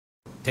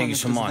Пане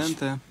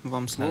президенте,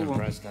 вам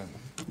слово.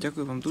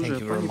 Дякую вам дуже,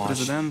 пані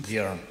президент.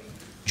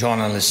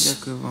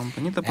 Дякую вам,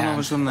 пані та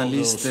панове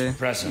журналісти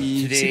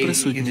і всі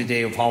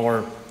присутні.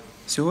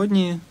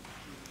 Сьогодні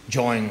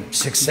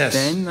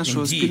день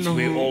нашого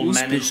спільного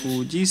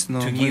успіху.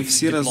 Дійсно, ми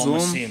всі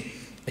разом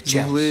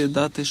могли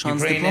дати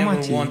шанс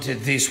дипломатії.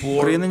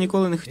 Україна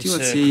ніколи не хотіла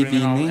цієї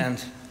війни.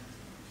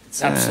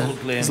 Це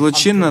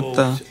злочинна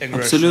та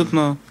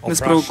абсолютно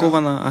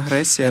неспровокована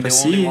агресія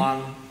Росії.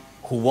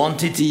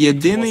 І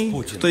єдиний,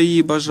 хто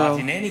її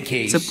бажав,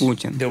 це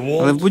Путін.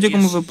 Але в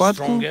будь-якому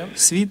випадку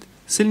світ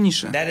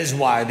сильніше.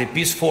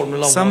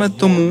 Саме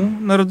тому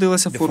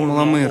народилася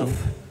формула миру.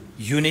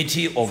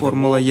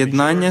 Формула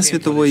єднання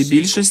світової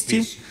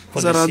більшості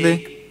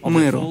заради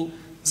миру,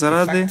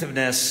 заради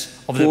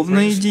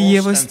повної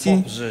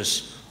дієвості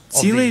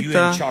цілей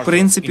та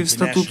принципів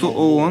статуту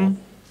ООН,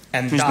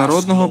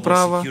 міжнародного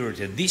права,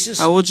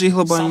 а отже й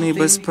глобальної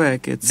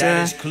безпеки.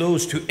 Це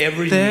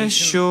те,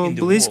 що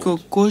близько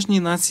кожній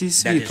нації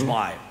світу.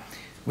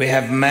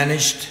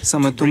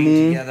 Саме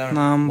тому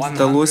нам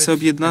вдалося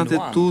об'єднати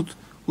тут,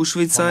 у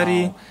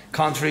Швейцарії,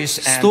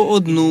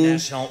 101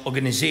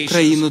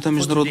 країну та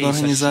міжнародну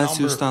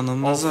організацію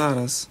станом на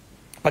зараз.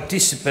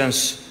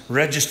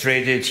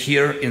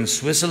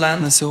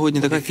 На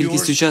сьогодні така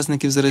кількість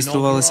учасників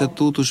зареєструвалася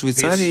тут, у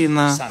Швейцарії,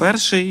 на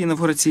перший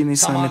інавгураційний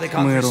саміт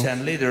миру.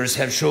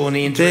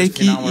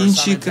 Деякі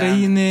інші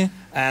країни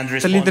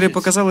та лідери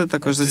показали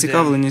також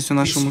зацікавленість у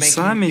нашому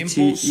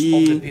саміті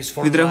і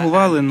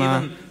відреагували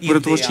на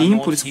миротворчий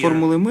імпульс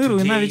формули миру.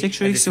 І навіть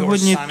якщо їх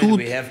сьогодні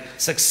тут,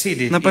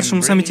 на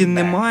першому саміті,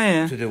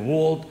 немає,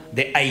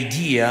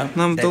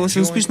 нам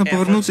вдалося успішно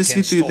повернути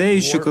світу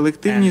ідею, що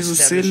колективні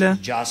зусилля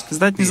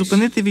здатні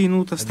зупинити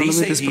війну та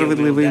встановити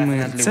справедливий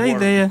мир. Ця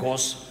ідея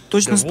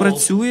точно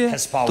спрацює,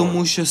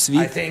 тому що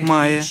світ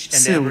має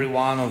силу.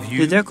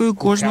 Я дякую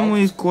кожному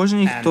і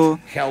кожній, хто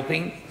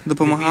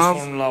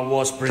допомагав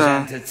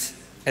та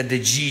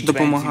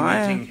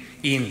допомагає.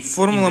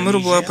 Формула миру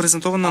була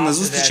презентована на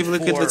зустрічі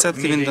Великої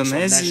Двадцятки в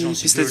Індонезії.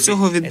 Після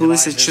цього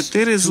відбулися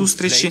 4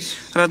 зустрічі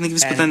радників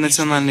з питань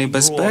національної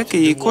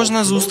безпеки, і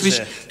кожна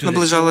зустріч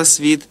наближала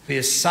світ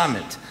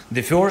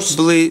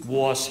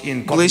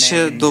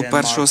ближче до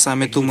першого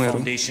саміту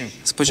миру.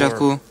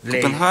 Спочатку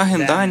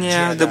Копенгаген,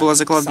 Данія, де була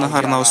закладена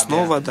гарна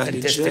основа,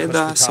 далі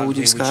Джеда,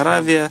 Саудівська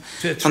Аравія.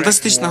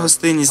 Фантастична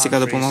гостинність, яка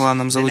допомогла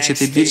нам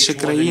залучити більше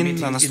країн.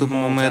 На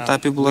наступному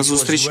етапі була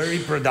зустріч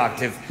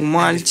у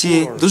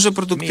Мальті, дуже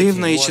продуктивна.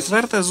 І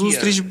 4-та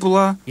зустріч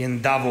була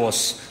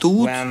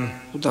тут,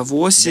 у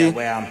Давосі.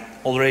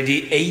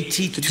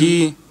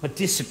 Тоді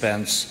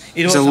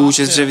взяли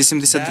участь вже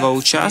 82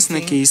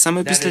 учасники, і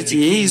саме після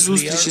тієї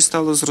зустрічі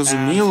стало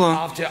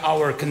зрозуміло,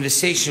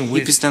 і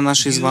після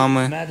нашої з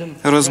вами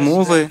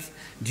розмови,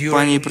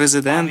 пані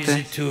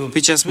президенте,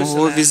 під час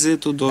мого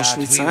візиту до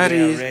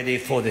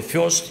Швейцарії,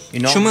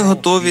 що ми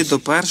готові до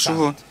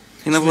першого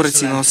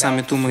інавгураційного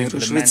саміту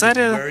миру.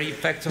 Швейцарія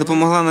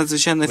допомогла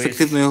надзвичайно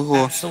ефективно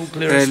його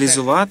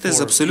реалізувати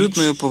з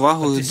абсолютною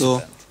повагою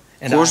до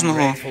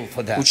кожного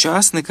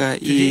учасника,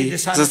 і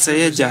за це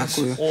я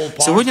дякую.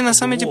 Сьогодні на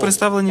саміті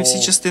представлені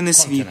всі частини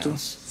світу,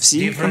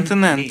 всі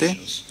континенти,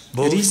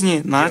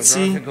 різні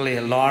нації,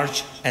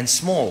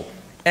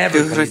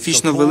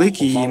 географічно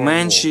великі і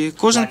менші,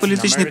 кожен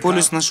політичний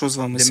полюс нашого з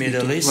вами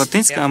світу.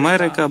 Латинська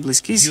Америка,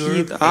 Близький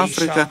Схід,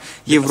 Африка,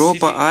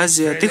 Європа,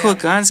 Азія,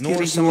 Тихоокеанський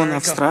регіон,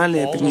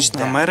 Австралія,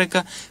 Північна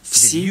Америка –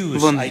 всі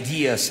вони.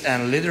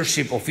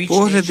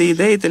 Погляди,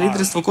 ідеї та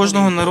лідерство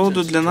кожного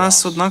народу для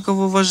нас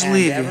однаково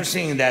важливі.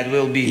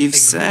 І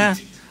все,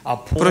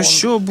 про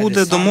що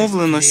буде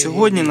домовлено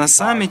сьогодні на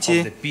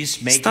саміті,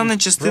 стане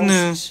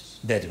частиною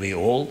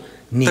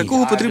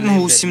такого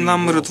потрібного усім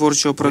нам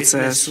миротворчого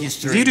процесу.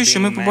 Вірю, що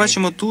ми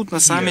побачимо тут, на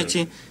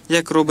саміті,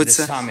 як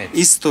робиться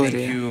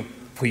історія.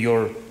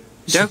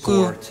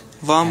 Дякую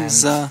вам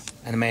за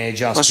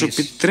вашу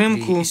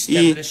підтримку,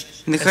 і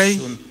нехай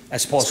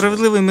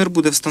справедливий мир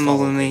буде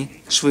встановлений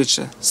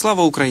швидше.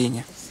 Слава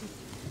Україні!